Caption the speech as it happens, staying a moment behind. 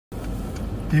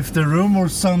If the rumored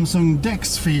Samsung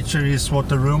DeX feature is what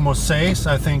the rumor says,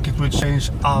 I think it will change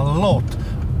a lot,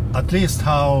 at least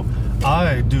how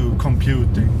I do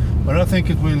computing. But I think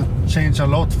it will change a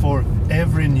lot for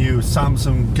every new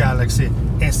Samsung Galaxy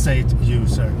S8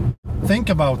 user. Think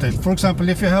about it. For example,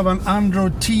 if you have an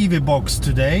Android TV box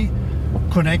today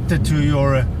connected to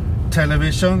your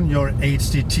television, your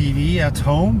HD TV at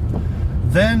home,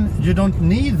 then you don't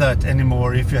need that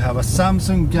anymore if you have a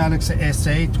Samsung Galaxy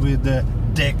S8 with the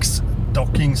DeX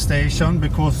docking station,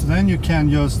 because then you can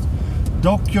just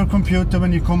dock your computer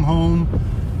when you come home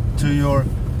to your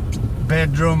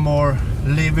bedroom or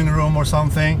living room or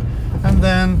something, and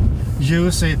then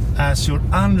use it as your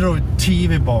Android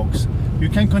TV box. You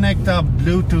can connect a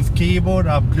Bluetooth keyboard,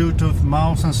 a Bluetooth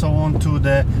mouse and so on to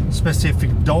the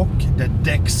specific dock, the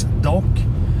DeX dock,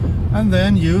 and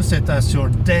then use it as your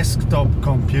desktop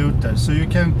computer. So you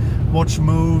can watch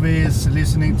movies,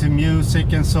 listening to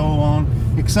music and so on,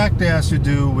 exactly as you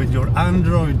do with your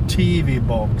Android TV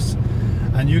box.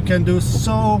 And you can do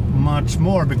so much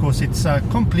more because it's a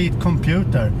complete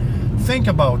computer. Think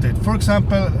about it. For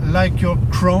example, like your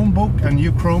Chromebook, a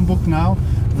new Chromebook now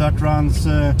that runs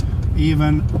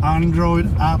even Android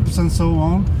apps and so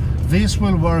on. This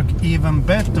will work even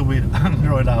better with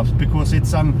Android apps because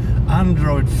it's an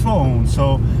Android phone.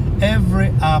 So every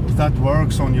app that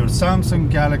works on your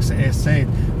Samsung Galaxy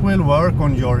S8 will work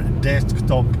on your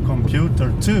desktop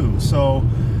computer too. So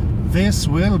this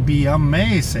will be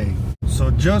amazing.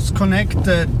 So just connect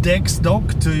the DeX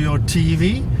dock to your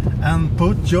TV and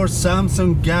put your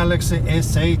Samsung Galaxy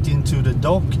S8 into the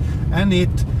dock, and it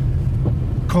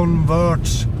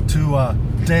converts to a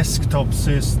desktop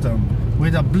system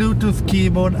with a Bluetooth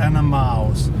keyboard and a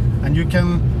mouse. And you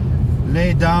can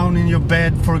lay down in your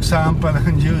bed, for example,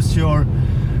 and use your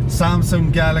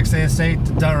Samsung Galaxy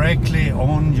S8 directly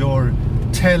on your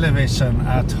television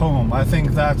at home. I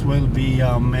think that will be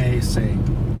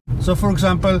amazing. So for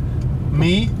example,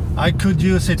 I could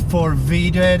use it for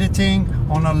video editing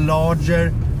on a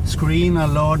larger screen, a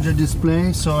larger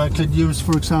display. So I could use,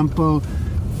 for example,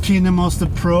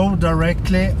 KineMaster Pro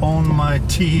directly on my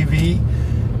TV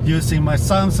using my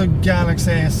Samsung Galaxy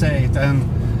S8,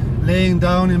 and laying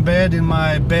down in bed in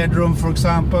my bedroom, for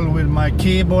example, with my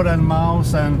keyboard and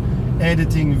mouse and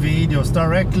editing videos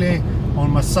directly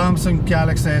on my Samsung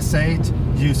Galaxy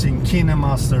S8 using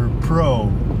KineMaster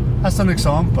Pro. As an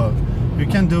example, you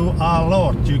can do a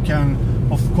lot. You can,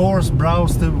 of course,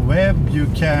 browse the web. You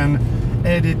can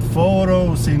edit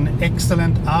photos in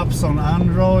excellent apps on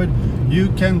Android. You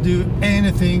can do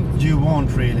anything you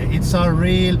want, really. It's a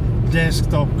real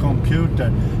desktop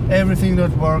computer. Everything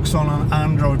that works on an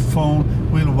Android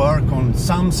phone will work on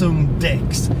Samsung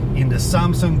DeX in the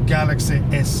Samsung Galaxy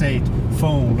S8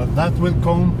 phone. That will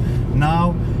come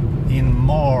now in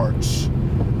March.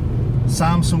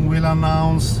 Samsung will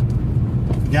announce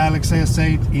Galaxy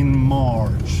S8 in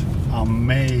March.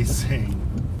 Amazing.